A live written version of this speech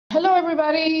Hello,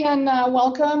 everybody, and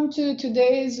welcome to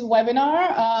today's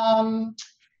webinar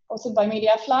hosted by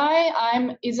Mediafly.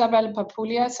 I'm Isabel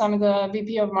Papulias. I'm the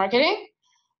VP of Marketing.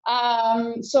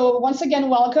 So once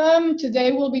again, welcome.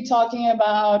 Today we'll be talking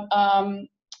about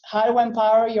how to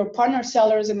empower your partner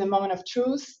sellers in the moment of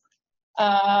truth,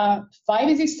 5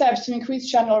 easy steps to increase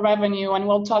channel revenue, and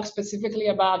we'll talk specifically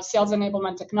about sales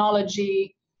enablement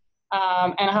technology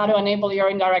and how to enable your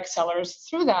indirect sellers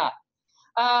through that.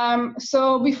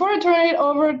 So before I turn it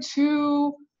over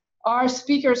to our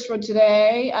speakers for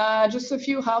today, just a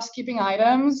few housekeeping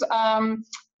items.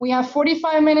 We have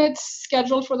 45 minutes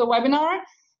scheduled for the webinar.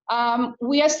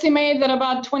 We estimate that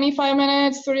about 25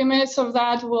 minutes, 30 minutes of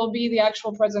that will be the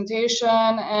actual presentation,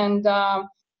 and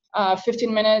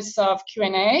 15 minutes of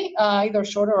Q&A, either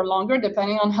shorter or longer,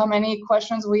 depending on how many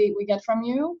questions we get from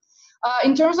you.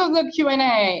 In terms of the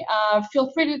Q&A, feel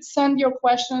free to send your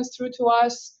questions through to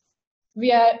us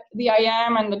via the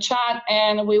IM and the chat,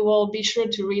 and we will be sure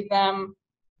to read them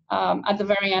at the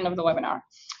very end of the webinar.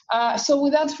 So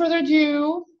without further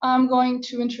ado, I'm going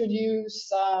to introduce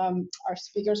our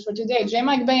speakers for today. Jay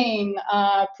McBain,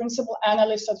 Principal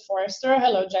Analyst at Forrester.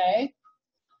 Hello, Jay.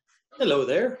 Hello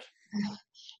there.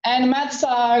 And Matt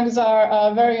Suggs,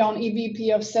 our very own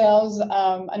EVP of Sales at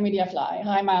Mediafly.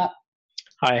 Hi, Matt.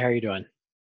 Hi, how are you doing?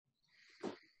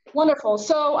 Wonderful.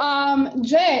 So,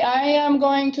 Jay, I am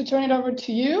going to turn it over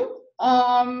to you,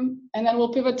 and then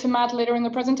we'll pivot to Matt later in the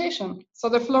presentation. So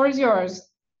the floor is yours.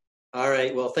 All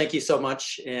right. Well, thank you so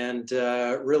much, and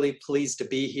really pleased to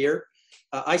be here.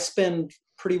 I spend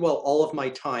pretty well all of my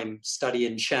time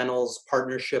studying channels,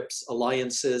 partnerships,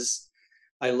 alliances.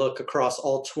 I look across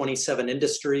all 27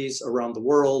 industries around the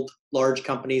world, large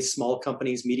companies, small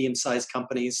companies, medium-sized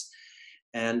companies,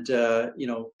 and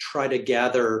try to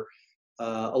gather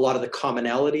a lot of the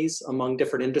commonalities among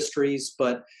different industries,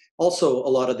 but also a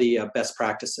lot of the best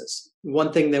practices.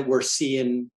 One thing that we're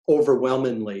seeing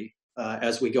overwhelmingly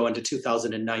as we go into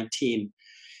 2019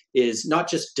 is not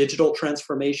just digital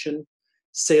transformation.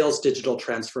 Sales digital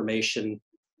transformation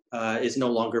is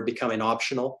no longer becoming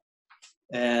optional.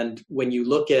 And when you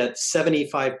look at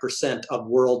 75% of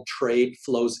world trade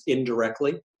flows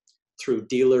indirectly through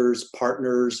dealers,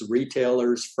 partners,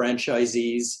 retailers,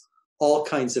 franchisees, all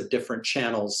kinds of different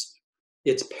channels,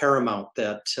 it's paramount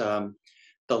that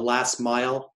the last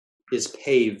mile is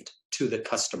paved to the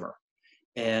customer.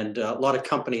 And a lot of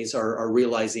companies are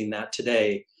realizing that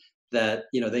today, that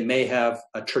they may have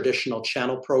a traditional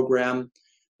channel program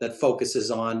that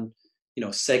focuses on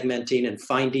segmenting and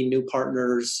finding new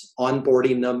partners,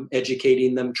 onboarding them,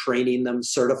 educating them, training them,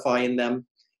 certifying them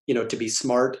to be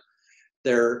smart.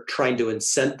 They're trying to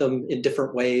incent them in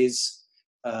different ways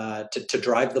to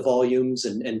drive the volumes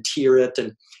and tier it.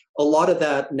 And a lot of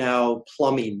that now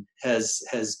plumbing has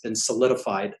been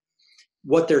solidified.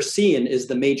 What they're seeing is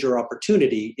the major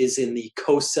opportunity is in the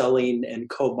co-selling and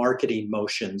co-marketing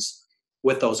motions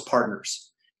with those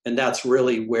partners. And that's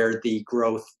really where the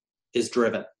growth is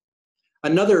driven.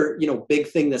 Another big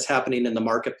thing that's happening in the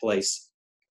marketplace,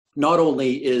 not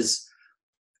only is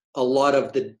a lot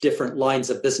of the different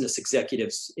lines of business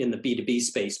executives in the B2B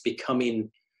space becoming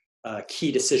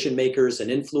key decision makers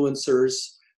and influencers.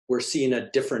 We're seeing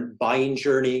a different buying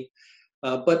journey.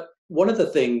 But one of the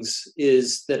things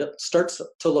is that it starts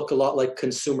to look a lot like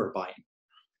consumer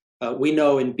buying. We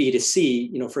know in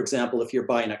B2C, for example, if you're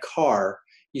buying a car,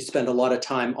 you spend a lot of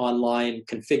time online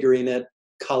configuring it,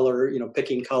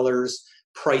 picking colors,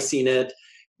 pricing it,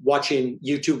 watching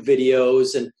YouTube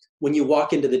videos. And when you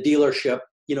walk into the dealership,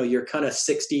 you're kind of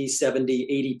 60,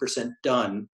 70, 80%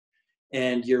 done.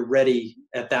 And you're ready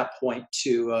at that point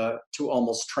to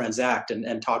almost transact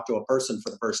and talk to a person for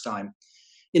the first time.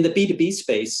 In the B2B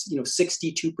space,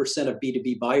 62% of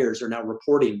B2B buyers are now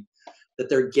reporting that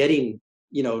they're getting,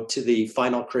 to the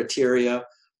final criteria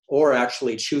or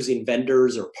actually choosing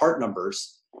vendors or part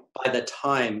numbers by the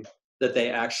time that they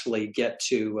actually get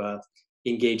to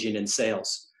engaging in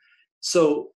sales.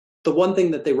 So the one thing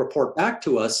that they report back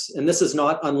to us, and this is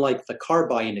not unlike the car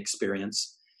buying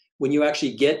experience, when you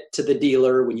actually get to the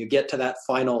dealer, when you get to that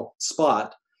final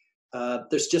spot,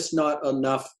 there's just not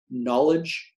enough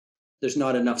knowledge. There's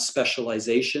not enough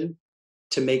specialization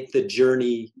to make the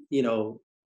journey,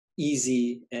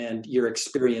 easy and your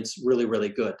experience really, really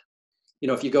good.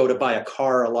 If you go to buy a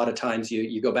car, a lot of times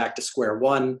you go back to square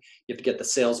one. You have to get the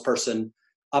salesperson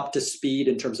up to speed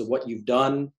in terms of what you've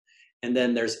done. And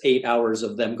then there's 8 hours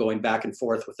of them going back and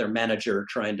forth with their manager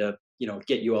trying to,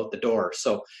 get you out the door.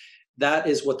 So that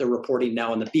is what they're reporting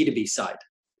now on the B2B side,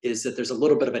 is that there's a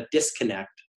little bit of a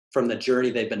disconnect from the journey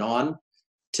they've been on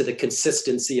to the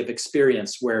consistency of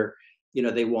experience where,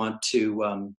 they want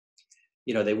to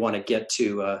get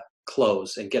to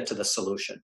close and get to the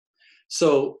solution.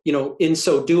 So, in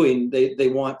so doing, they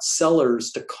want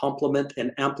sellers to complement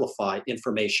and amplify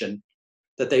information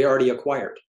that they already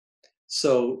acquired.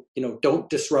 So, don't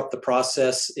disrupt the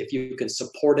process. If you can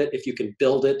support it, if you can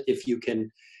build it, if you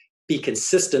can be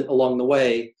consistent along the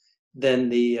way, then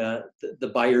the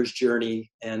buyer's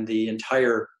journey and the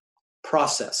entire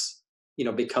process,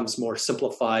 becomes more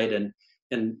simplified, and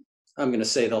I'm going to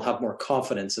say they'll have more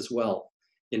confidence as well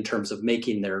in terms of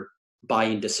making their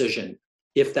buying decision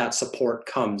if that support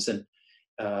comes and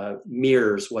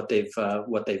mirrors what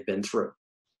they've been through.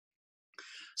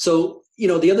 So,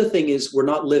 the other thing is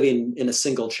we're not living in a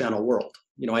single channel world.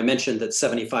 I mentioned that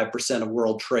 75% of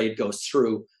world trade goes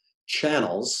through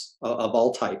channels of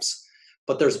all types,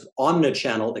 but there's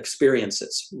omnichannel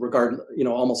experiences,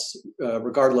 regardless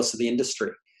of the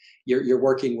industry. You're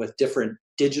working with different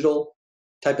digital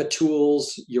type of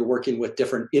tools. You're working with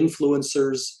different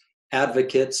influencers,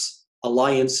 advocates,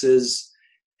 alliances,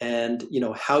 and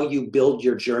how you build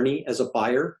your journey as a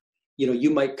buyer. You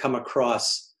might come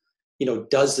across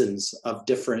dozens of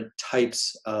different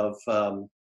types of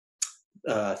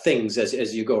things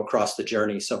as you go across the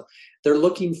journey. So they're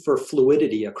looking for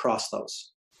fluidity across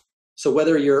those. So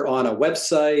whether you're on a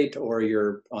website or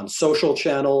you're on social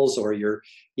channels or you're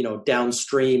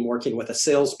downstream working with a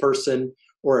salesperson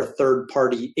or a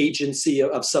third-party agency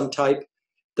of some type,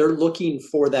 they're looking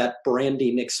for that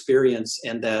branding experience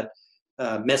and that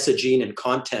messaging and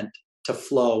content to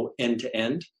flow end to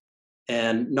end,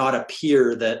 and not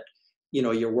appear that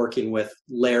you're working with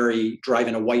Larry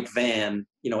driving a white van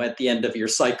at the end of your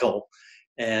cycle,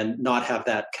 and not have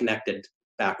that connected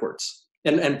backwards.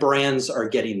 And brands are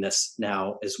getting this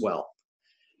now as well.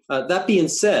 That being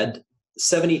said,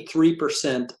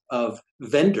 73% of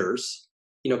vendors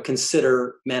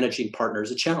consider managing partners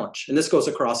a challenge. And this goes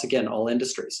across, again, all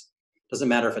industries. Doesn't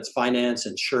matter if it's finance,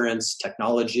 insurance,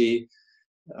 technology,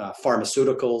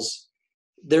 pharmaceuticals.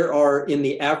 There are, in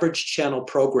the average channel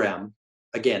program,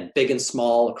 again, big and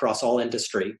small across all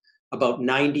industry, about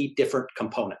 90 different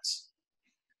components.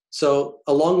 So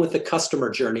along with the customer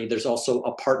journey, there's also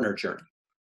a partner journey.